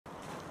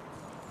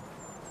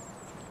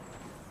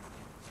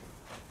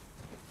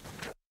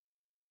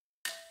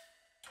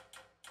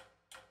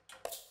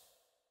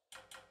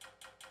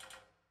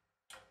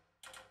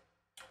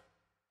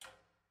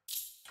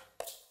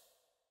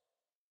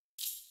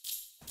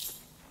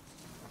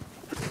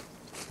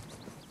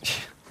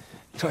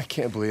I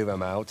can't believe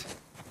I'm out.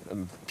 I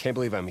can't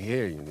believe I'm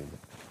here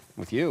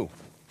with you.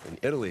 In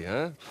Italy,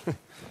 huh?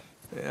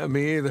 Yeah,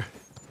 me either.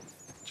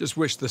 Just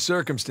wish the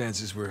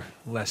circumstances were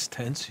less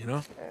tense, you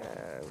know?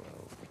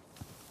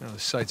 Well, the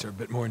sights are a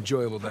bit more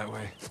enjoyable that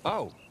way.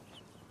 Oh.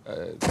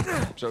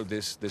 So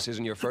this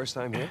isn't your first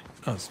time here?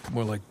 Oh, it's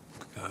more like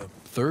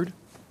third?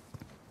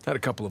 Had a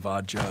couple of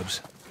odd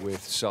jobs.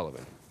 With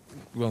Sullivan?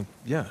 Well,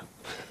 yeah.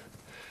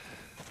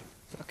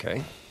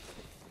 Okay.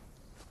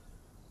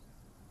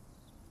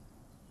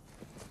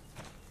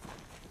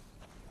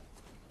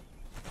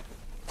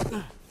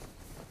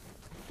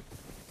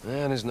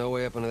 Man, there's no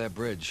way up under that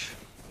bridge.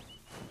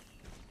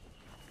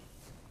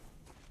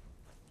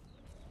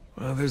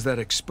 Well, there's that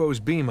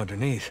exposed beam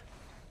underneath.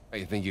 Oh,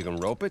 you think you can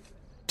rope it?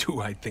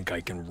 Do I think I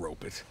can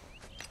rope it?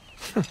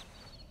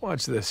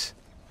 Watch this.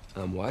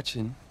 I'm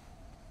watching.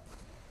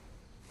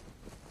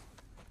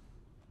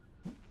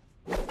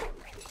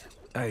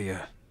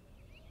 I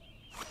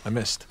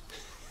missed.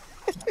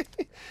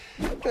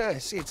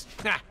 See, it's...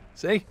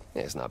 See?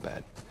 Yeah, it's not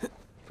bad.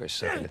 For a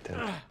second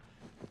attempt.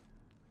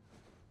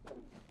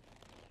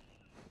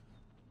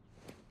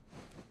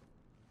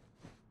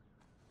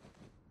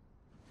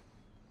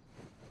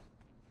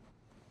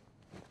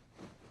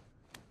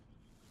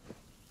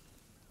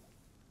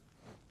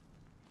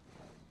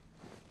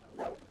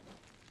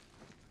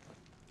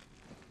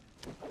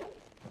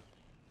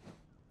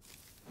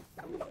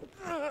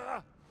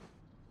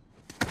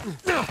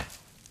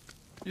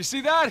 You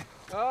see that?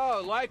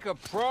 Oh, like a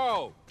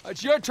pro.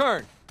 It's your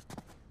turn.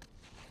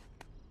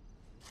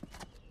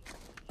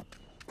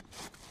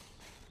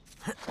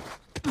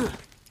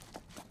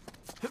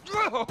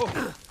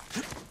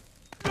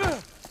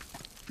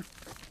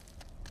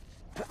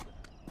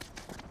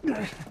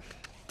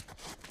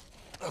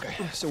 Okay,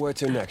 so where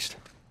to next?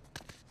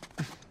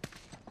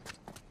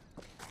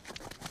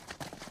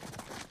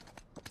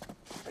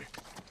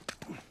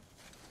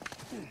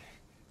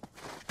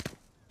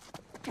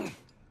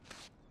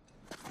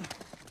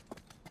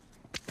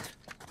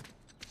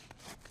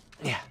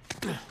 Yeah.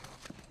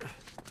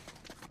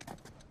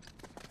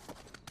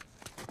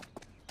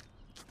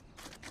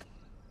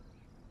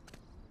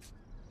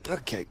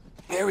 Okay,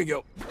 here we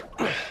go.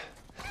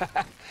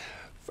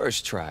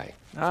 First try.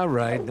 All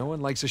right, no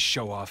one likes a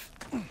show-off.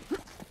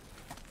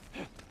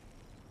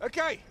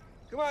 Okay,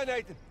 come on,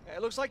 Nathan.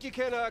 It looks like you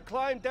can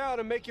climb down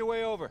and make your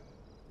way over.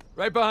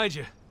 Right behind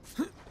you.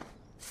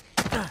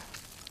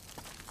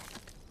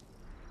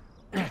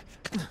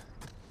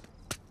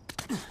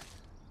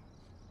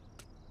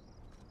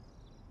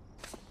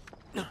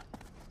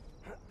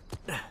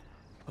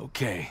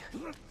 Okay.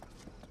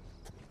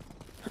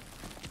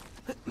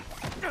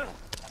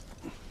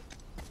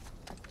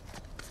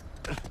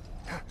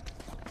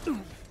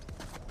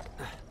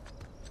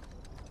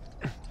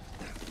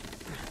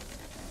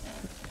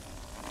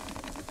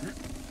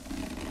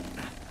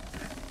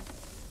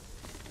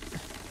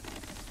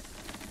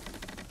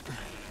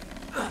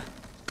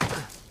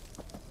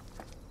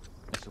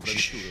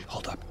 Shh,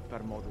 hold up.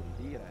 Per modo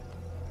di dire,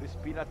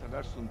 respira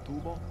attraverso un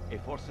tubo e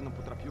forse non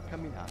potrà più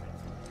camminare.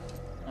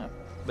 Ah,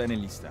 bene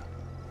lì sta.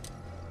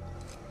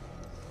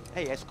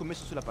 Ehi, hai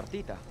scommesso sulla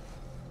partita?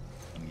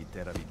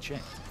 Inghilterra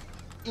vincente.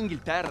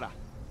 Inghilterra,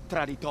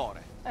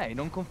 traditore. Ehi,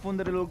 non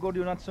confondere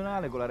l'orgoglio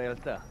nazionale con la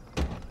realtà.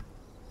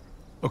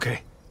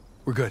 Okay,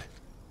 we're good.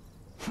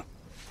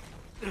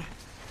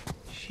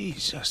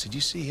 Jesus, did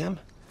you see him?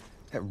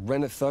 That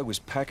Renner thug was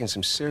packing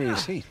some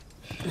serious heat.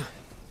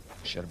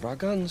 Should have brought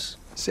guns.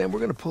 Sam, we're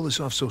gonna pull this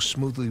off so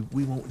smoothly,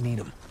 we won't need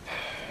them.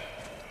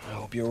 I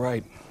hope you're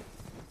right.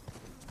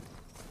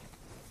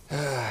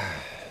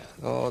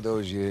 All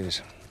those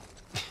years.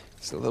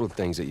 It's the little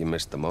things that you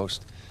miss the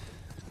most.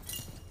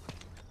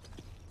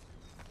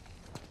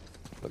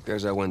 Look,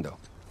 there's our window.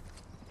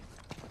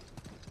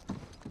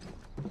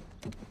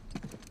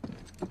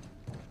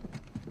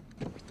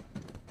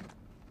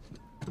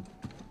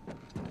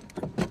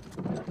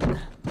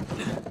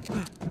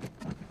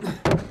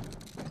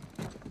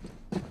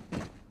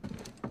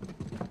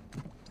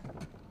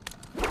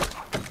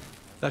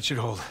 That should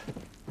hold.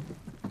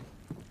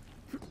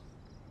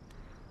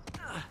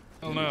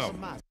 Oh no.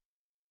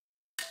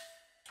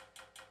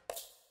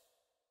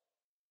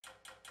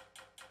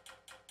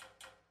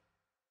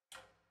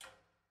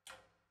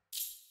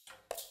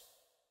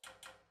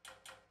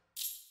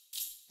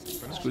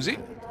 Scusi?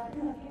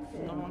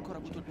 Non ho ancora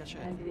avuto il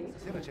piacere.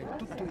 Stasera c'è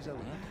tutto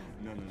esaurito.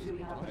 No,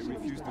 I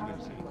refuse to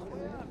listen.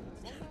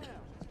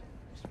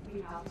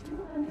 We have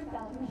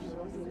 200,000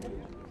 euros in the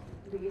room.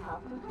 Do you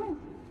have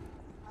 220?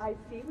 I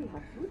see we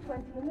have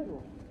 220 in the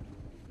room.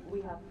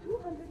 We have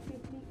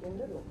 250 in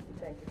the room.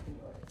 Thank you,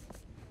 signore.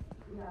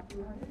 We have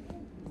 250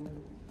 in the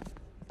room.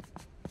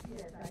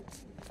 Yes, I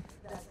see.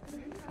 That's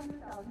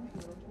 300,000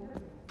 euros in the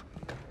room.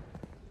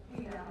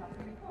 We now have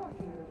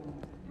 340 in the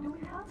room. Do we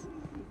have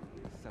 360?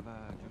 Ça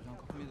va durer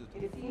encore combien de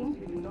temps? It seems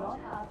we do not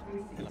have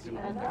 360.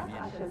 And that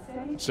I shall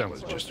send Sell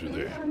it just through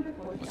there.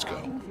 Let's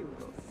go.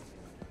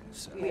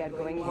 We are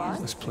going once.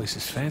 This place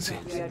is fancy.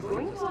 We are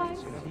going twice.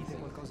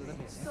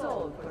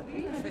 Sold for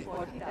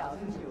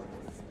 340,000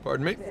 euros.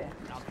 Pardon me?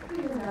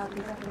 You will now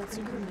pick up your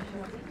information.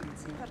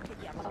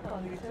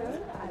 Upon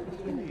return, I will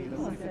begin to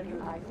consider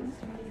your items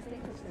from the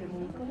estate of Sir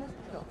Nicholas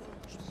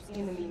Trust.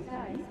 In the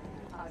meantime,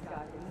 our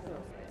garden is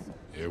open.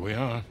 Here we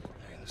are.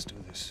 Hey, let's do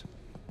this.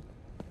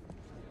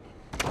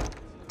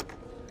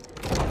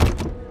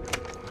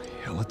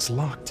 Hell, it's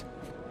locked.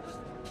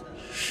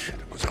 Shit,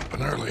 it was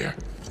open earlier.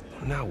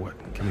 Now what?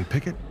 Can we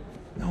pick it?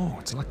 No,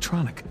 it's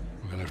electronic.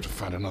 We're gonna have to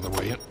find another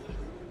way in.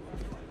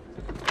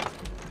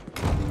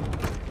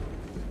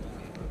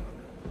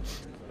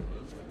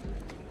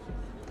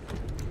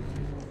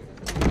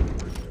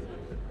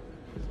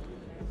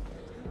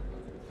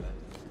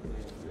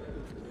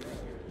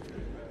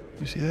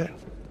 You see that?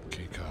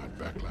 Key card,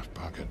 back left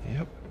pocket.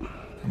 Yep.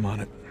 I'm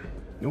on it.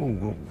 Whoa,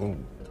 whoa, whoa.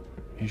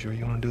 You sure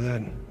you want to do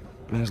that? Man,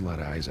 there's a lot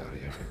of eyes out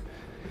here.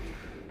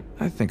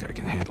 I think I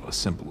can handle a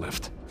simple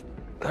lift.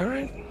 All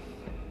right.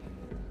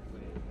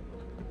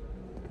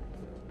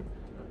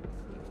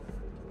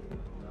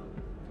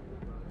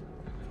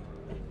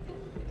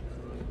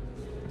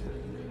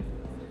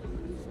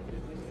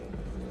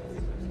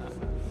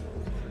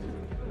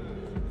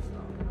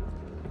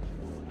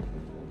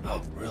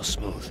 Oh, real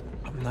smooth.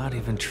 I'm not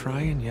even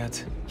trying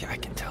yet. Yeah, I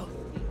can tell.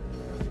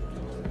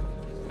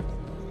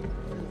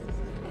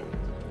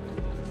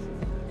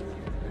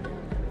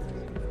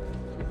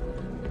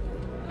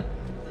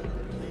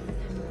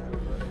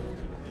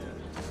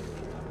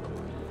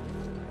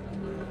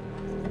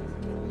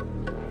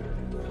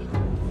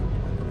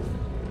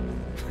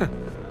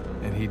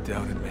 And he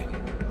doubted me.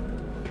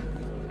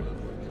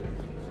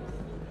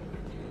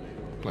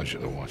 Pleasure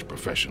to watch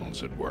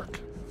professionals at work.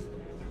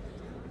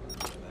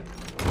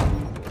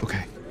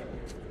 Okay.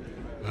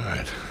 All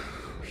right,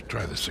 let's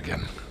try this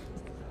again.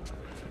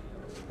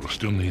 We'll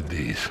still need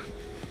these.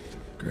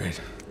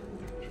 Great.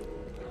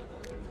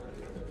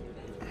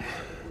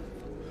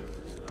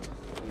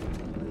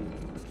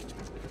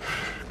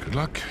 Good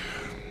luck.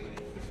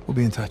 We'll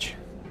be in touch.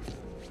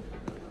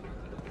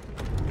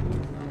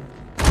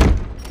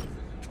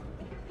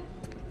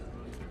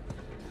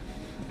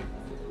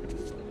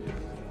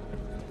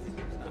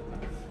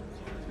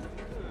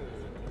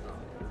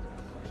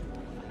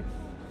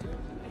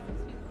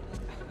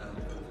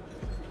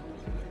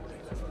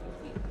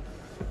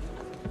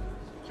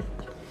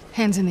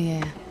 Hands in the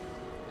air.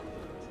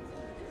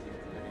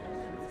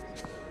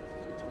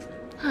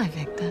 Hi,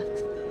 Victor.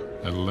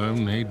 Hello,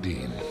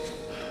 Nadine.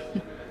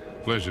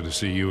 Pleasure to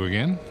see you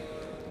again.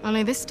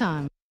 Only this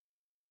time.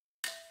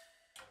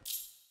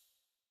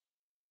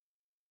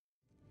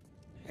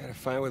 Gotta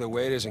find where the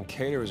waiters and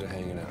caterers are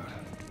hanging out.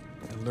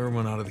 I'll lure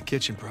one out of the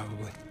kitchen,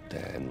 probably.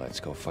 Then let's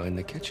go find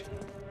the kitchen.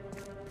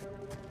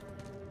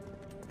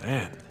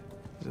 Man,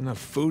 there's enough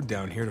food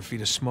down here to feed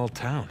a small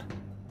town.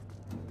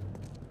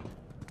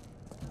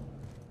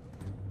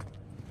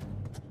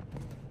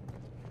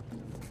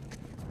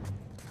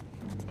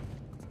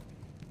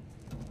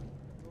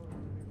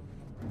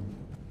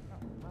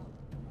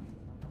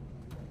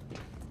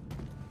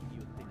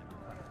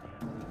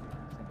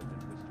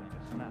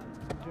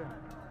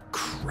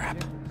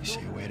 Crap. You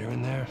see a waiter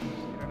in there?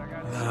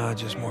 Nah,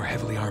 just more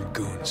heavily armed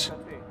goons.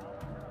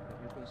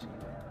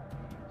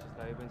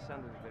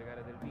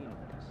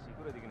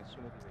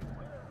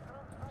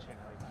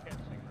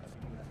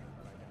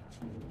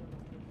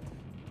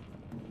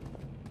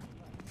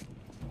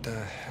 The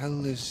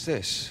hell is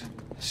this?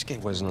 This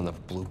gate wasn't on the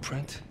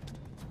blueprint.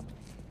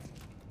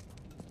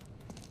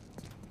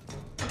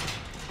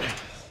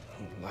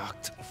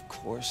 Locked, of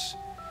course.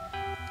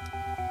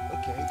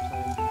 Okay,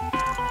 plan.